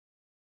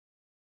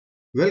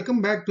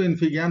Welcome back to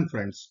infyGyan,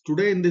 friends.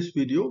 Today in this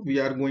video we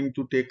are going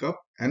to take up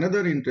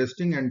another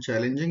interesting and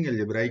challenging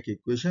algebraic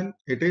equation.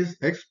 It is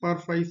x power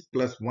 5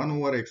 plus 1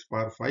 over x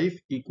power 5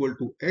 equal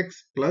to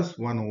x plus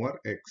 1 over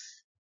x.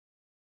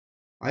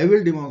 I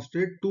will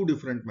demonstrate two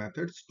different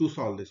methods to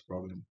solve this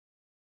problem.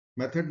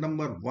 Method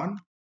number 1,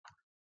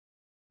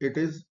 it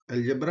is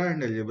algebra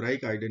and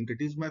algebraic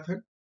identities method,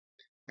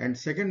 and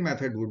second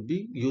method would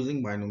be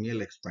using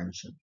binomial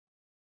expansion.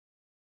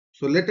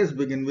 So let us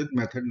begin with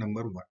method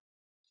number 1.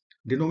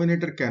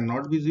 Denominator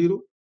cannot be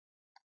 0,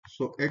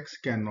 so x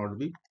cannot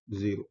be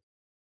 0.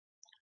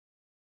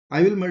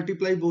 I will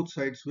multiply both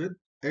sides with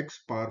x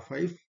power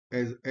 5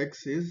 as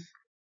x is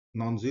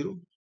non-zero.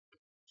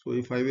 So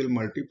if I will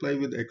multiply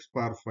with x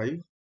power 5,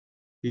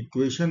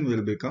 equation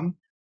will become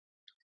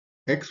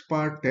x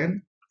power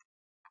 10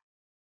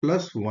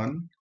 plus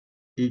 1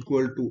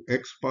 equal to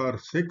x power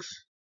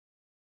 6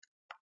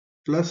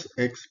 plus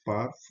x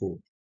power 4.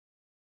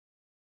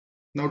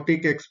 Now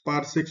take x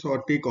power 6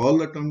 or take all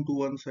the term to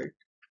one side.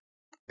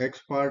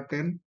 X power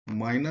 10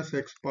 minus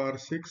x power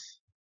 6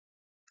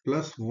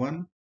 plus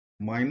 1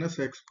 minus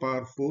x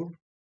power 4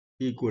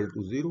 equal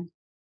to 0.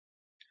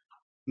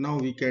 Now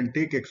we can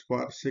take x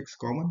power 6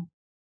 common.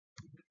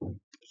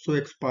 So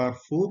x power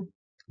 4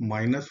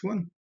 minus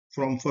 1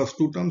 from first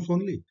two terms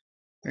only.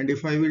 And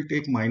if I will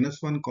take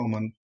minus 1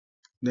 common,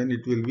 then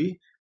it will be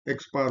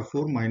x power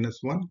 4 minus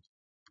 1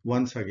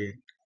 once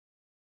again.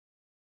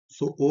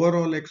 So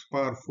overall x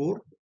power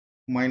 4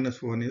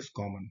 minus 1 is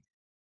common.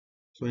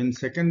 So in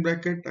second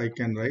bracket, I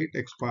can write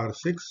x power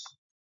 6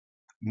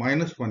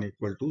 minus 1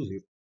 equal to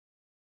 0.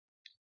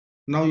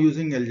 Now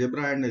using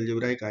algebra and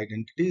algebraic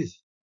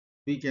identities,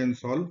 we can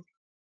solve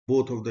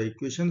both of the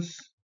equations.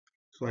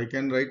 So I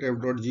can write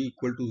f dot g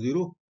equal to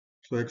 0.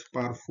 So x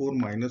power 4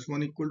 minus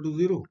 1 equal to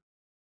 0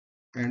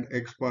 and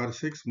x power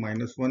 6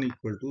 minus 1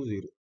 equal to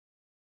 0.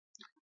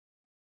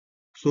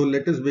 So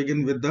let us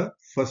begin with the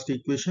first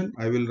equation.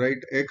 I will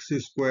write x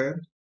square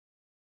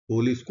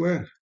whole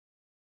square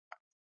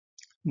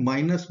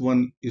minus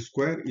 1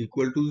 square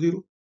equal to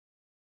 0.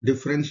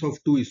 Difference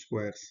of two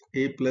squares,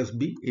 a plus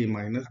b, a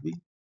minus b.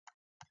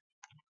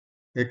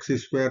 X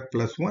square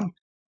plus 1,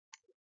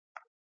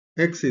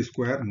 x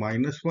square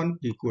minus 1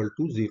 equal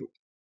to 0.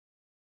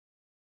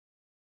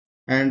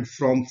 And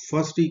from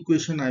first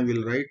equation I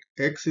will write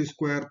x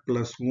square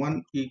plus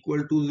 1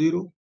 equal to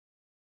 0.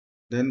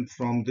 Then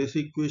from this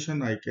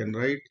equation I can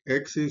write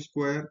x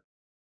square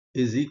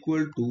is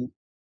equal to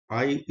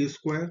I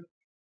square.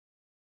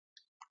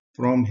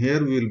 From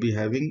here we will be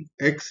having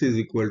x is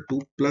equal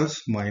to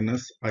plus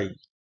minus I.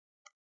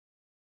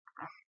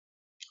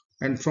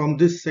 And from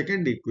this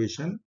second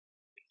equation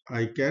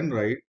I can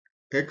write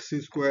x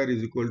square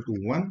is equal to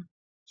 1.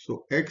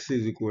 So x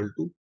is equal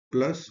to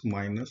plus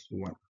minus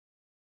 1.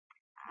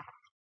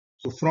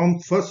 So from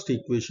first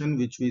equation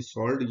which we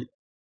solved,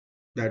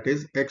 that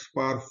is x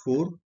power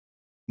 4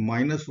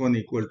 minus 1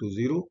 equal to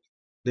 0,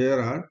 there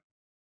are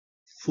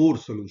 4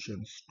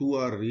 solutions. 2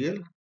 are real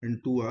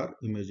and 2 are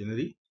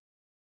imaginary.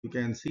 You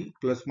can see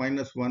plus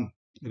minus 1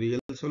 real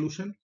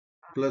solution,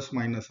 plus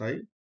minus I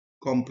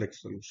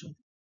complex solution.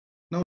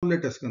 Now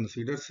let us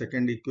consider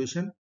second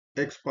equation,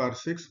 x power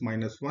 6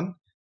 minus 1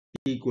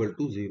 equal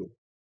to 0.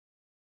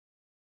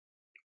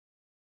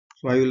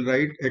 So I will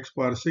write x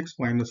power 6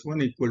 minus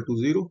 1 equal to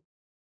 0.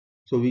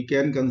 So we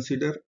can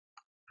consider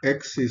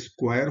x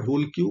square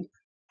whole cube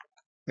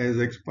as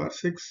x power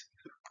 6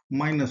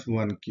 minus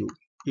 1 cube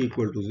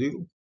equal to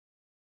 0.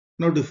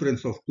 Now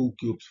difference of two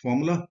cubes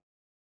formula,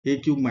 a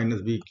cube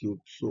minus b cube.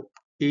 So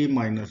a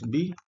minus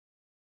b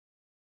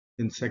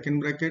in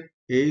second bracket,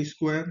 a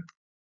square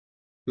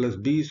plus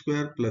b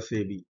square plus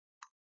ab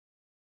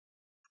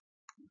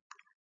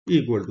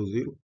equal to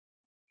 0.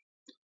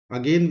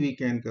 Again we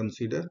can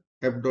consider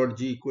f dot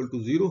g equal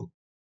to 0.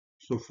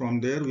 So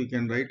from there we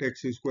can write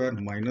x square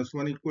minus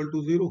 1 equal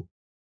to 0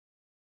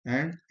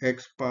 and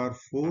x power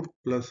 4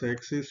 plus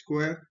x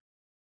square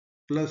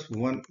plus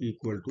 1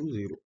 equal to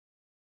 0.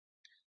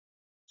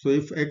 So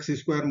if x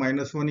square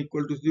minus 1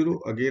 equal to 0,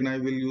 again I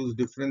will use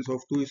difference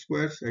of two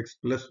squares, x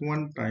plus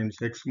 1 times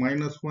x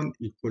minus 1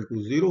 equal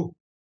to 0.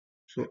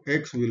 So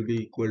x will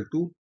be equal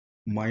to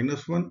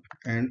minus 1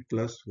 and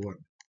plus 1.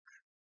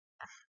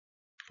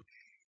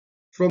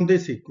 From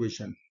this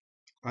equation,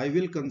 I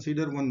will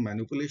consider one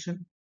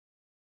manipulation,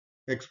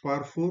 x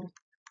power 4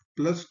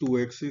 plus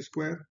 2x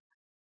square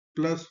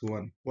plus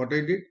 1. What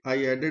I did,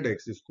 I added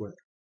x square.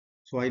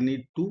 So I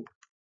need to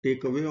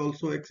take away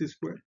also x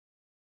square.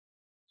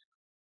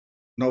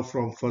 Now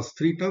from first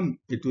three term,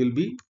 it will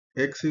be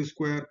x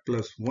square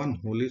plus 1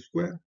 whole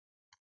square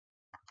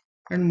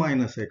and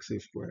minus x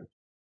square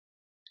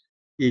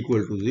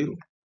equal to 0.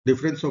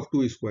 Difference of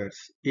two squares,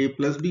 a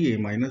plus b, a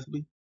minus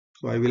b.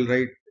 So I will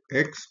write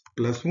x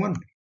plus 1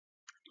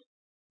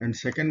 and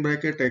second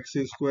bracket x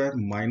square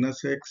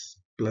minus x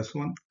plus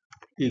 1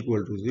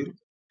 equal to 0.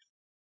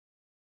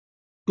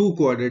 Two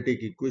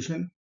quadratic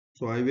equation.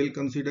 So I will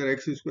consider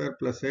x square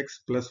plus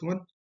x plus 1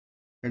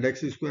 and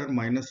x square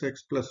minus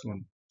x plus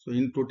 1. So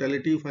in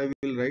totality, if I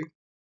will write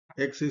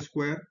x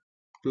square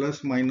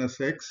plus minus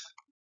x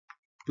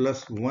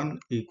plus 1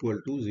 equal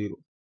to 0.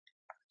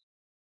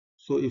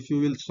 So if you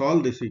will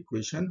solve this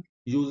equation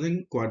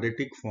using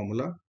quadratic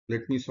formula,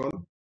 let me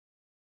solve.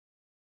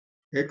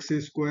 X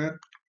square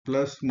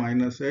plus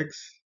minus x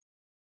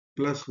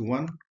plus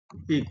 1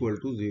 equal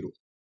to 0.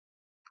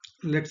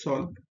 Let's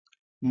solve.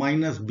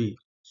 Minus b.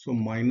 So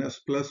minus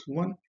plus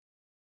 1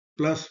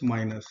 plus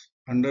minus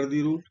under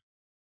the root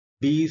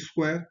b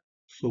square.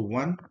 So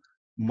 1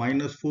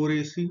 minus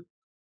 4ac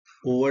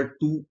over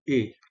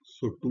 2a.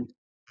 So 2.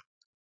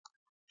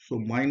 So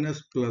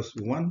minus plus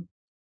 1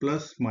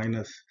 plus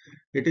minus.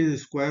 It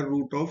is square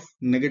root of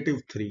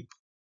negative 3,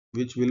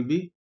 which will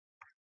be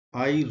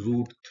I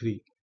root 3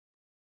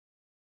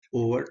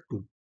 over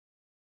 2.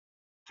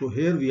 So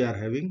here we are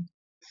having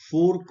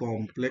 4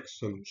 complex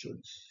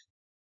solutions.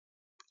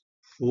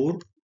 4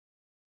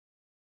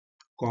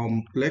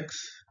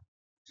 complex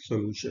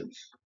solutions.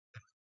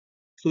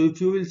 So if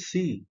you will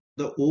see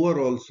the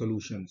overall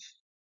solutions,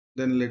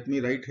 then let me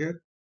write here.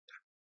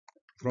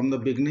 From the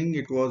beginning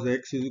it was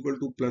x is equal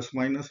to plus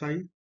minus I,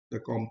 the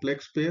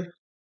complex pair.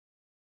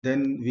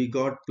 Then we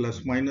got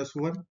plus minus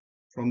 1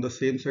 from the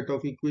same set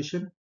of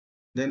equation.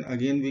 Then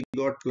again we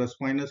got plus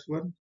minus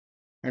 1.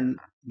 And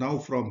now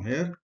from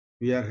here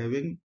we are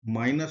having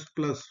minus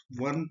plus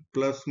 1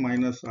 plus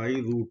minus I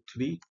root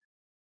 3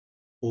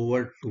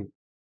 over 2.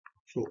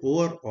 So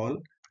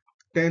overall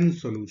 10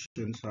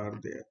 solutions are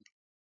there,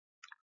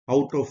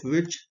 out of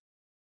which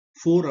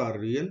 4 are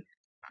real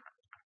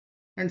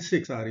and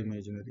 6 are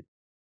imaginary.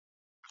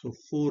 So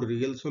 4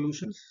 real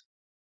solutions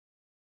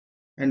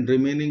and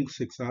remaining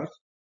 6 are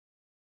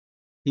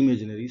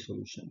imaginary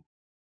solution.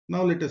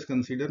 Now let us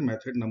consider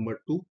method number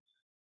 2.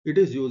 It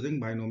is using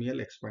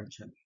binomial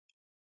expansion.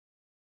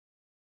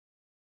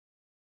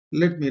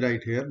 Let me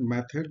write here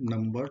method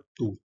number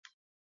 2.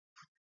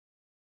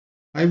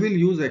 I will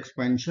use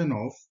expansion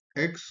of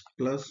x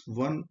plus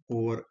 1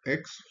 over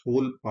x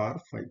whole power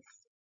 5.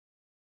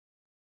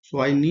 So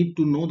I need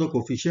to know the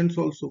coefficients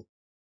also.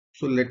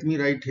 So let me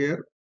write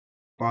here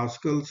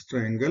Pascal's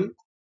triangle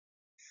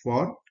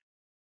for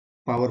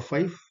power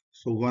 5.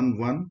 So 1,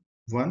 1,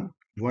 1,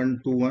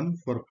 1, 2, 1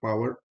 for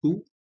power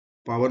 2,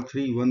 power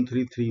 3, 1,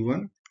 3, 3,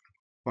 1,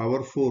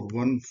 power 4,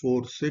 1,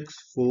 4,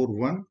 6, 4,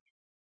 1,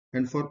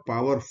 and for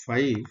power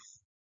 5,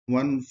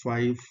 1,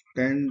 5,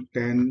 10,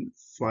 10,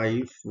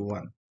 5,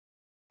 1.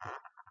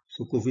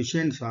 So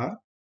coefficients are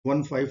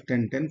 1, 5,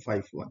 10, 10,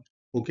 5, 1.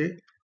 Okay,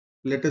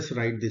 let us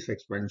write this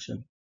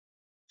expansion.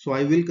 So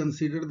I will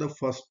consider the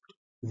first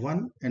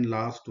one and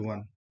last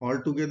one.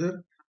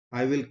 Altogether,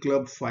 I will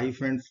club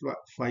 5 and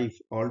 5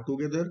 all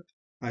together.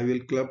 I will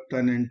club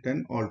 10 and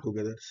 10 all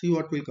together. See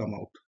what will come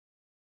out.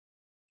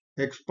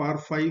 X power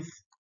 5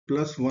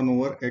 plus 1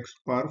 over x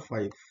power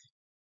 5.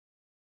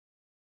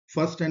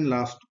 First and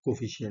last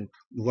coefficient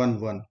 1,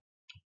 1.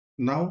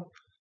 Now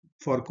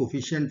for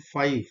coefficient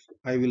 5,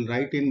 I will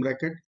write in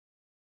bracket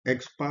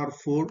x power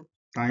 4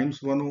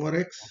 times 1 over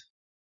x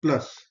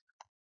plus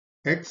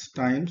x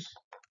times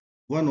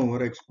 1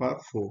 over x power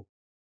 4.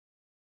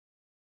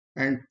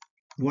 And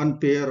one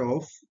pair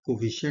of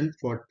coefficient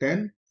for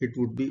 10, it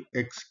would be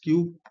x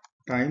cube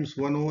times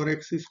 1 over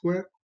x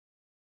square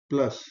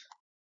plus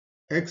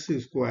x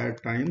square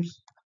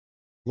times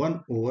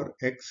 1 over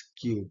x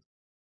cube.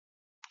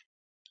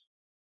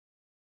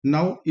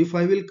 Now if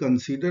I will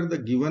consider the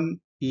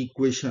given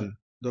equation,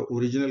 the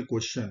original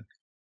question,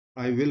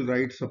 I will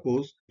write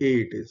suppose a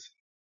it is.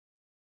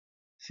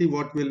 See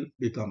what will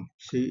become.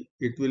 See,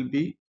 it will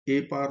be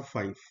a power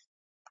 5.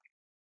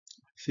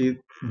 See,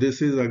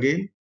 this is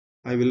again,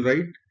 I will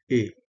write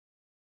a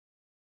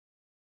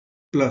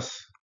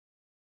plus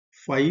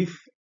 5.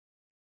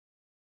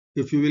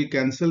 If you will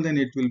cancel, then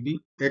it will be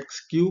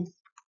x cube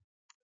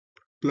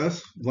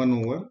plus 1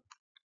 over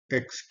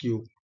x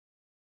cube.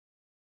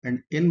 And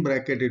in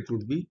bracket it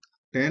would be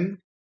 10.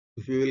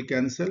 If you will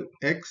cancel,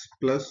 x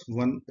plus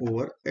 1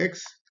 over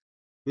x,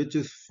 which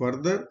is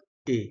further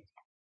a.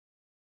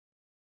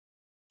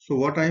 So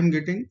what I am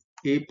getting?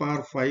 A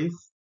power 5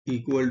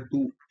 equal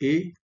to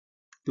a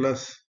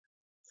plus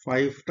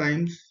 5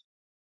 times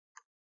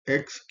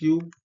x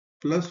cube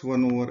plus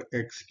 1 over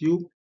x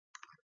cube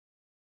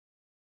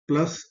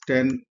plus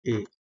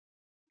 10a.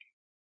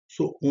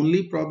 So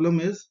only problem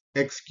is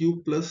x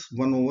cube plus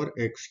 1 over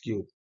x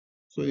cube.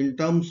 So in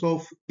terms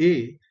of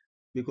a,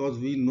 because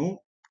we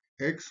know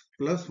x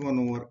plus 1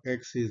 over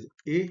x is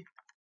a,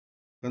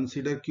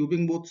 consider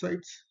cubing both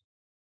sides.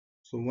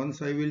 So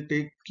once I will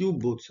take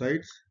cube both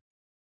sides,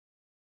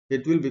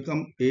 it will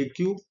become a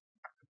cube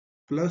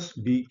plus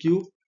b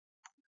cube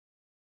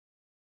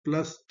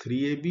plus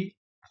 3ab.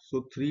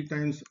 So 3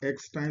 times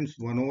x times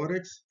 1 over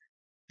x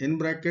in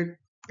bracket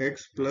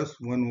x plus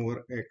 1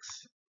 over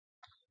x.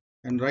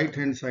 And right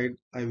hand side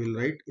I will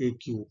write a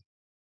cube.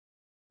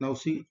 Now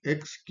see,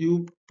 x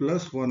cube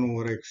plus 1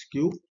 over x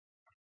cube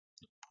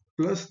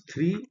plus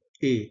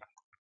 3a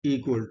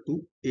equal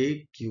to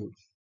a cube.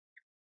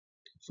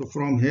 So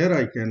from here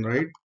I can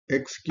write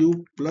x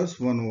cube plus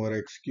 1 over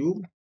x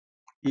cube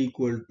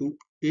equal to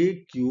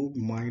a cube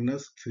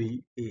minus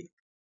 3a,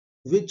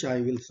 which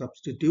I will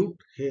substitute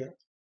here.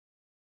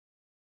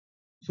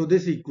 So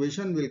this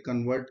equation will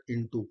convert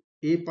into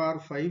a power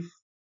 5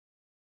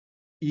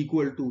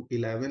 equal to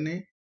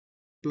 11a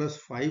plus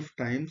 5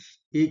 times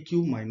a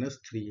cube minus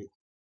 3a.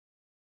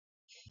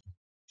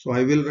 So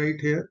I will write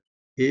here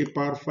a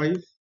power 5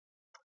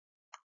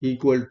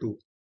 equal to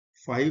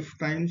 5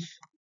 times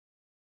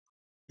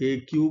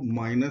a cube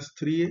minus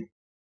 3a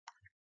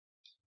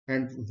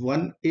and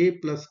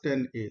 1a plus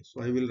 10a.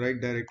 So I will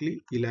write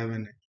directly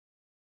 11a.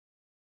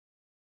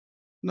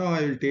 Now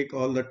I will take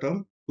all the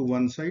term to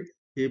one side.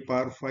 A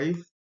power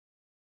 5,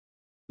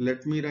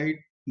 let me write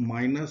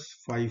minus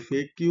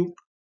 5a cube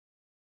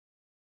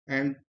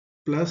and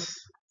plus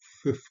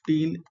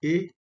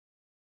 15a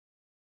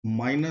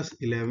minus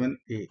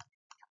 11a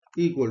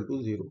equal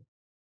to 0.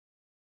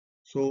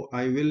 So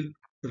I will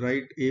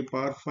write a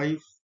power 5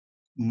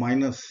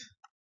 minus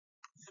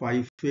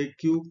 5a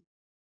cube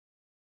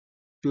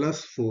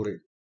plus 4a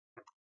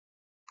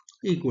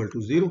equal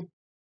to 0.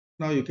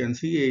 Now you can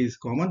see a is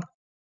common.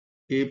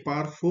 A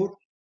power 4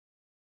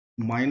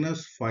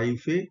 minus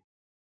 5a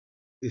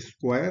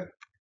square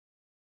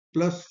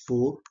plus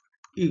 4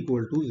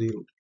 equal to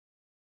 0.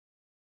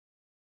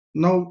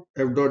 Now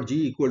f dot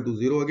g equal to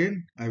 0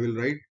 again. I will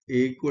write a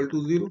equal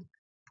to 0.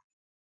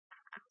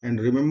 And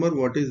remember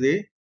what is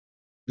a?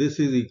 This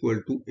is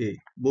equal to a.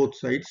 Both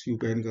sides you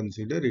can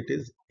consider it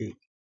is a.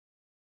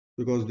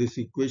 Because this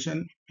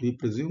equation we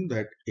presume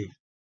that a.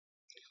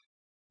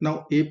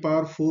 Now a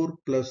power 4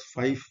 plus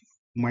 5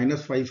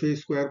 minus 5a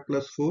square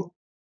plus 4.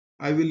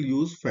 I will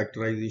use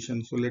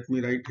factorization. So let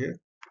me write here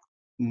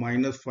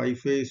minus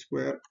 5a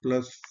square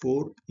plus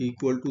 4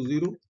 equal to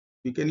 0.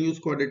 You can use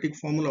quadratic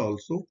formula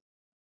also.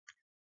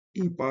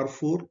 E power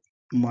 4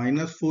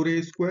 minus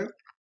 4a square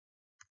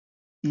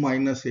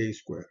minus a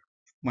square.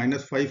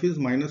 Minus 5 is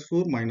minus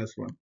 4 minus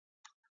 1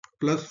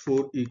 plus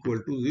 4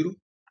 equal to 0.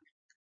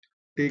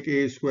 Take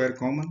a square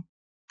common.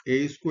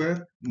 A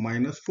square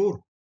minus 4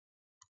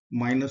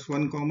 minus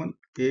 1 common.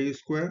 A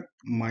square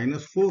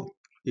minus 4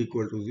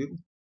 equal to 0.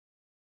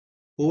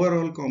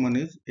 Overall common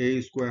is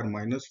a square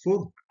minus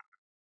 4.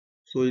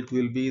 So it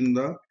will be in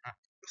the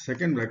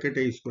second bracket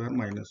a square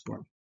minus 1.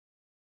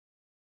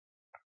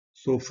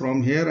 So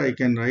from here I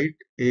can write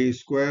a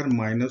square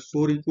minus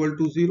 4 equal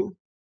to 0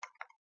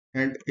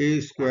 and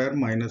a square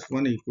minus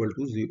 1 equal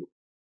to 0.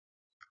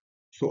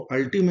 So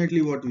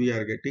ultimately what we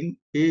are getting,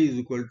 a is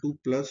equal to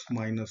plus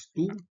minus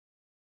 2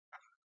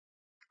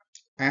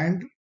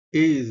 and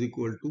a is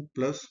equal to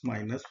plus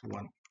minus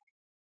 1.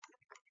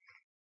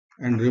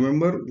 And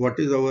remember what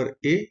is our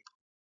a?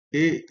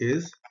 A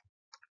is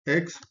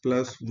x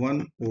plus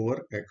 1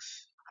 over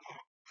x.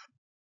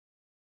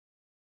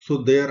 So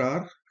there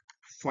are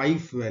 5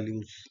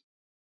 values,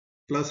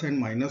 plus and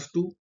minus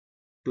 2,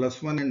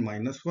 plus 1 and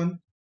minus 1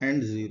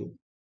 and 0.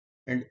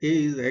 And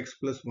a is x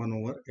plus 1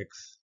 over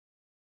x.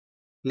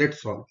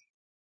 Let's solve.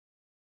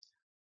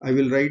 I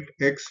will write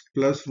x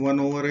plus 1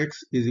 over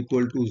x is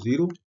equal to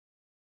 0.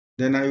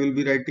 Then I will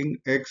be writing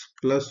x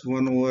plus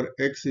 1 over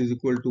x is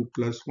equal to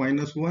plus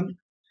minus 1.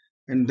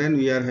 And then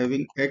we are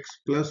having x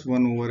plus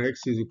 1 over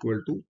x is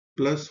equal to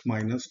plus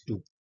minus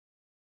 2.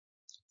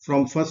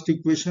 From first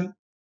equation,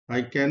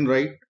 I can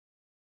write,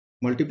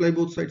 multiply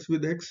both sides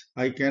with x.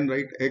 I can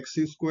write x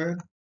square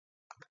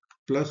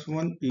plus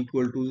 1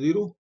 equal to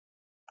 0.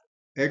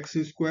 X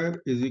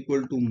square is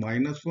equal to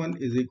minus 1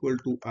 is equal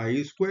to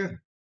I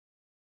square.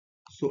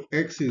 So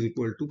x is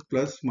equal to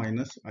plus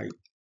minus I.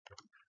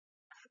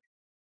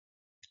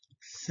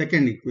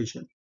 Second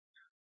equation,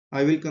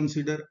 I will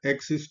consider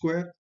x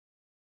square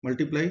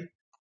multiply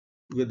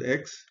with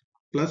x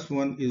plus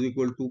 1 is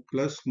equal to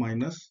plus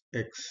minus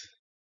x.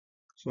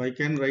 So I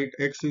can write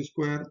x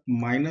square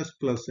minus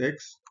plus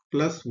x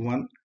plus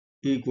 1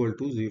 equal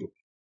to 0.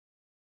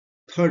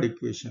 Third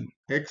equation,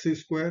 x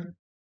square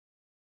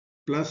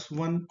plus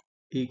 1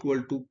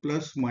 equal to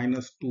plus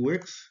minus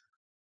 2x.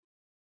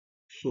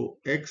 So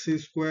x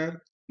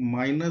square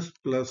minus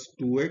plus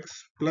 2x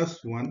plus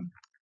 1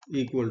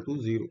 equal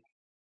to 0.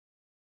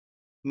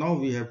 Now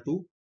we have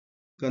to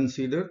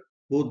consider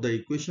both the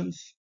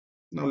equations.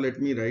 Now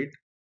let me write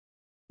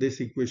this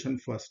equation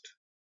first.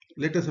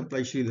 Let us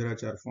apply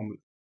Sridharacharya formula.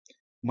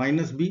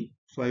 Minus b,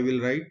 so I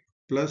will write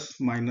plus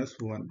minus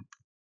 1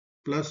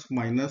 plus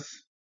minus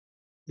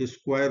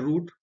square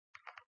root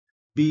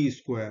b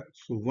square.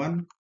 So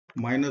 1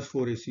 minus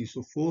 4ac,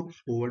 so 4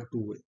 over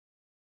 2a.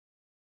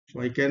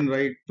 So I can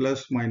write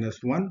plus minus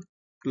 1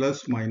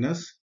 plus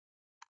minus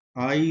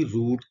I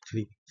root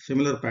 3.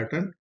 Similar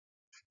pattern,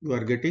 you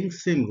are getting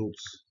same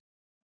roots.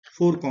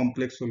 4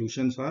 complex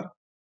solutions are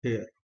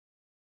here.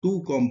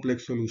 2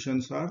 complex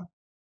solutions are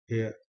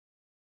here.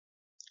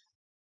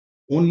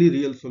 Only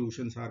real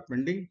solutions are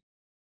pending.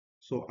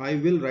 So I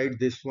will write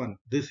this one,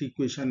 this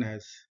equation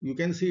as, you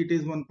can see it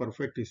is one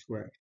perfect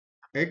square.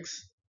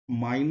 X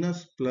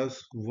minus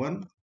plus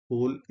 1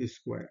 whole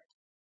square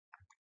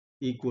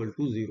equal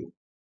to 0.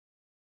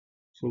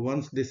 So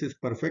once this is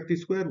perfect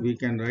square, we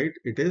can write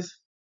it is,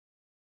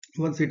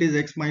 once it is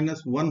x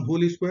minus 1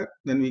 whole square,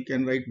 then we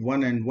can write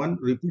 1 and 1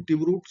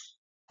 repetitive roots.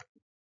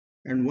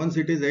 And once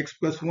it is x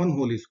plus 1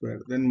 whole square,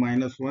 then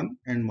minus 1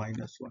 and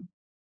minus 1.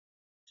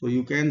 So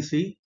you can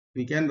see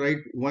we can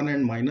write 1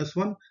 and minus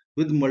 1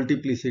 with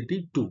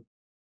multiplicity 2.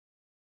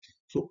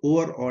 So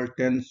overall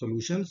 10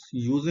 solutions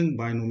using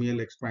binomial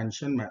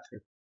expansion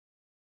method.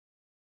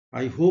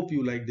 I hope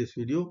you like this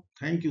video.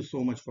 Thank you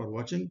so much for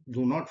watching.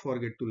 Do not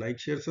forget to like,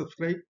 share,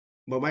 subscribe.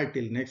 Bye bye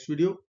till next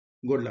video.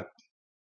 Good luck.